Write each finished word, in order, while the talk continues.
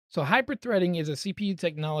So hyperthreading is a CPU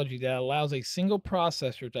technology that allows a single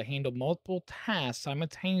processor to handle multiple tasks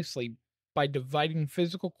simultaneously by dividing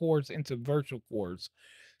physical cores into virtual cores.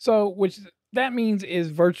 So which that means is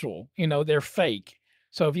virtual, they're fake.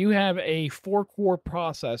 So if you have a 4-core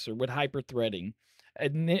processor with hyperthreading,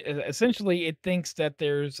 essentially it thinks that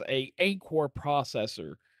there's a 8-core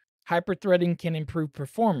processor. Hyperthreading can improve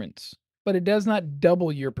performance, but it does not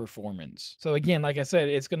double your performance. So again, like I said,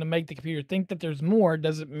 it's going to make the computer think that there's more,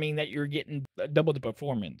 doesn't mean that you're getting double the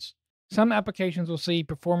performance. Some applications will see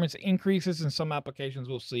performance increases and some applications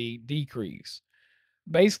will see decrease.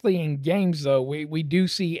 Basically in games though, we do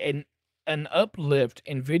see an uplift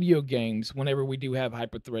in video games whenever we do have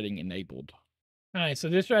hyperthreading enabled. All right, so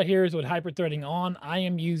this right here is with hyperthreading on. I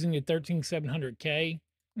am using the 13700K.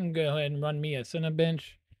 I'm gonna go ahead and run me a Cinebench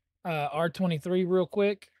R23 real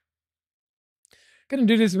quick. Gonna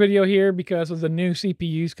do this video here because of the new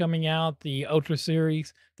CPUs coming out, the Ultra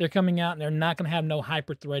series. They're coming out and they're not gonna have no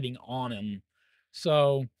hyper-threading on them.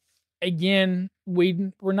 So again,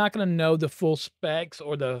 we're not gonna know the full specs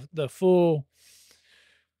or the full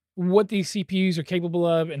what these CPUs are capable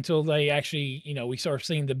of until they actually, we start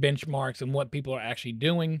seeing the benchmarks and what people are actually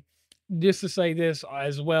doing. Just to say this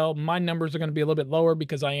as well, my numbers are gonna be a little bit lower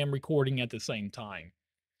because I am recording at the same time.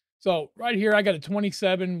 So right here, I got a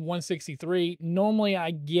 27,163. Normally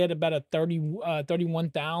I get about a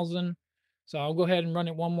 31,000. So I'll go ahead and run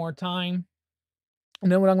it one more time.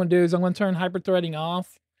 And then what I'm going to do is I'm going to turn hyperthreading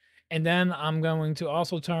off. And then I'm going to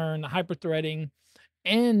also turn hyperthreading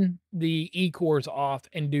and the E cores off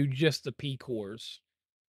and do just the P cores.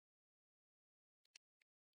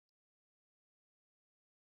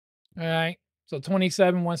 All right. So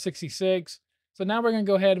 27,166. So now we're going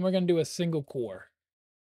to go ahead and we're going to do a single core.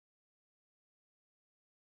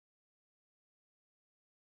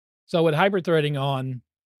 So with hyperthreading on,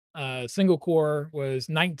 single core was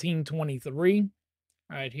 1923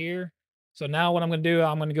 right here. So now what I'm going to do,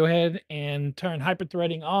 I'm going to go ahead and turn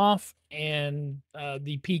hyperthreading off and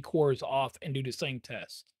the P cores off and do the same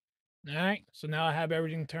test. All right. So now I have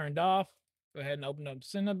everything turned off. Go ahead and open up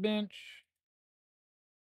Cinebench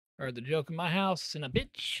or the joke in my house,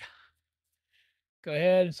 Cinebench. Go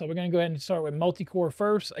ahead. So we're going to go ahead and start with multi-core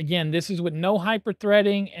first. Again, this is with no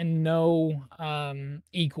hyperthreading and no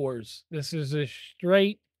E cores. This is a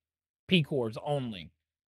straight P cores only.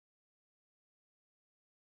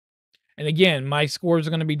 And again, my scores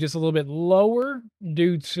are going to be just a little bit lower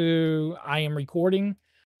due to I am recording.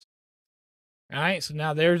 All right, so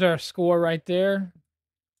now there's our score right there,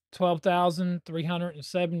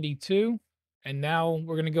 12,372. And now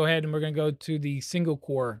we're going to go ahead and we're going to go to the single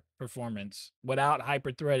core performance without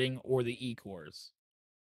hyperthreading or the E cores.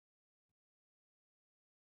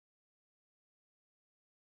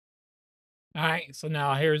 All right, so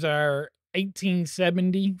now here's our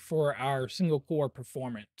 1870 for our single core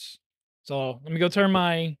performance. So let me go turn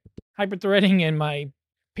my hyperthreading and my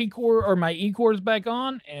P core or my E cores back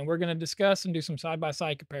on, and we're going to discuss and do some side by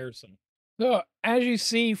side comparison. So as you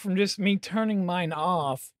see from just me turning mine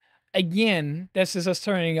off, again, this is us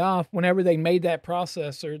turning off. Whenever they made that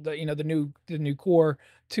processor, the new core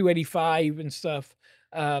 285 and stuff,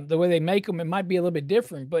 the way they make them, it might be a little bit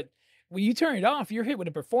different, but when you turn it off, you're hit with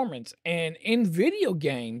a performance. And in video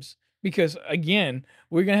games, because again,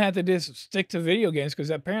 we're gonna have to just stick to video games because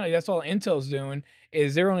apparently that's all Intel's doing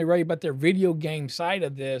is they're only worried about their video game side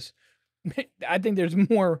of this. I think there's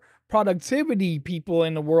more productivity people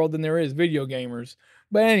in the world than there is video gamers.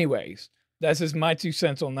 But anyways, that's just my 2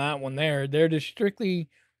 cents on that one there. They're just strictly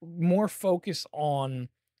more focused on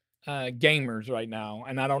gamers right now,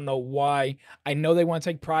 and I don't know why. I know they want to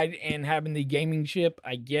take pride in having the gaming chip.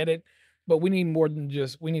 I get it, but we need more than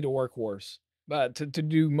just we need a workhorse, but to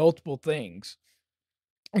do multiple things,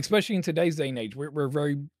 especially in today's day and age. We're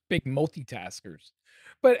very big multitaskers.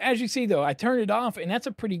 But as you see though, I turned it off and that's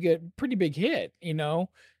a pretty big hit,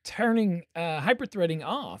 turning hyperthreading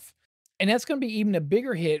off. And that's going to be even a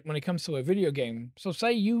bigger hit when it comes to a video game. So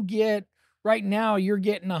say you get right now you're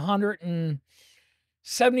getting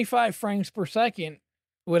 175 frames per second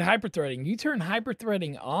with hyperthreading. You turn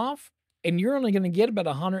hyperthreading off and you're only going to get about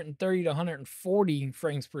 130 to 140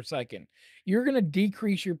 frames per second. You're going to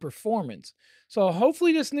decrease your performance. So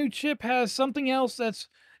hopefully this new chip has something else that's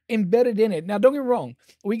embedded in it. Now, don't get me wrong.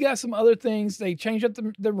 We got some other things. They changed up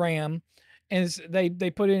the RAM and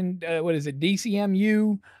they put in, what is it,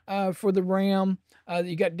 DCMU for the RAM.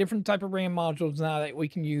 You got different type of RAM modules now that we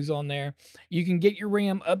can use on there. You can get your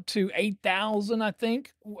RAM up to 8,000, I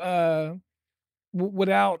think,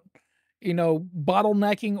 without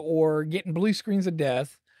bottlenecking or getting blue screens of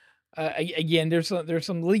death. Again, there's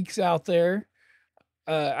some leaks out there.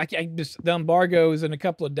 I just the embargo is in a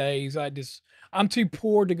couple of days. I'm too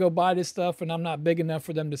poor to go buy this stuff, and I'm not big enough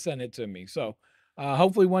for them to send it to me. So,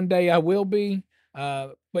 hopefully one day I will be.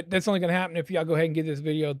 But that's only gonna happen if y'all go ahead and give this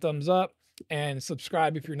video a thumbs up and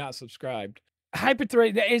subscribe if you're not subscribed.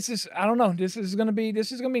 Hyperthread, it's just I don't know. This is gonna be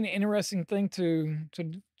an interesting thing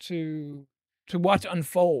to watch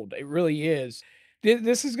unfold. It really is.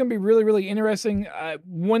 This is gonna be really really interesting.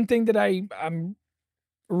 One thing that I'm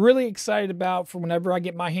really excited about for whenever I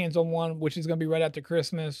get my hands on one, which is gonna be right after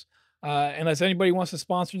Christmas. Unless anybody wants to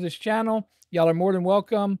sponsor this channel, y'all are more than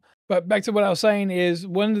welcome. But back to what I was saying is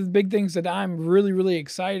one of the big things that I'm really, really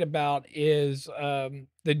excited about is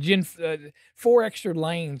the 4 extra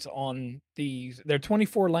lanes on these. They're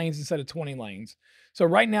 24 lanes instead of 20 lanes. So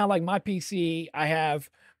right now, like my PC, I have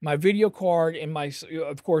my video card in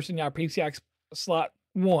of course, in our PCI slot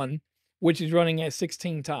 1, which is running at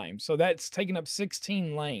 16 times. So that's taking up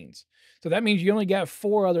 16 lanes. So that means you only got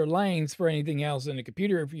 4 other lanes for anything else in the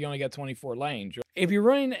computer if you only got 24 lanes. If you're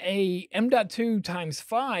running a M.2 times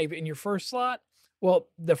 5 in your first slot, well,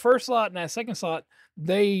 the first slot and that second slot,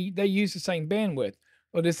 they use the same bandwidth.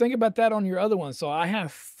 Well, just think about that on your other one. So I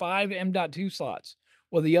have 5 M.2 slots.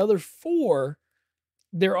 Well, the other 4,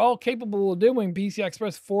 they're all capable of doing PCI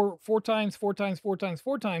Express four times, 4 times, 4 times,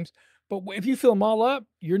 4 times. But if you fill them all up,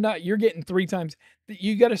 you're getting 3 times.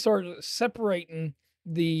 You got to start separating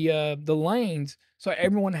the lanes so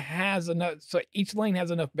everyone has enough, so each lane has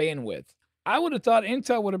enough bandwidth. I would have thought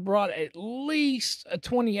Intel would have brought at least a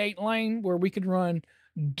 28 lane where we could run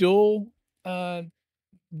dual M.2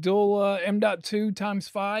 times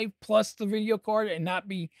 5 plus the video card and not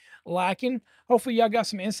be lacking. Hopefully y'all got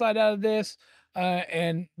some insight out of this.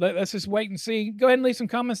 And let's just wait and see. Go ahead and leave some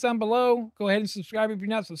comments down below. Go ahead and subscribe if you're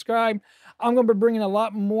not subscribed. I'm going to be bringing a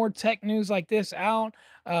lot more tech news like this out,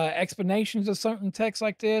 explanations of certain techs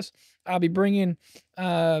like this. I'll be bringing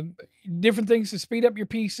different things to speed up your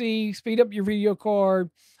PC, speed up your video card,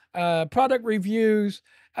 product reviews.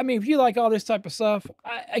 I mean, if you like all this type of stuff,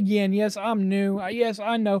 again, yes, I'm new. Yes,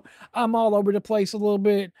 I know I'm all over the place a little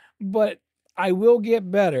bit, but I will get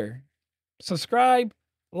better. Subscribe,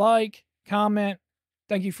 like, comment.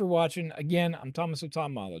 Thank you for watching. Again, I'm Thomas of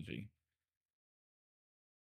Tomology.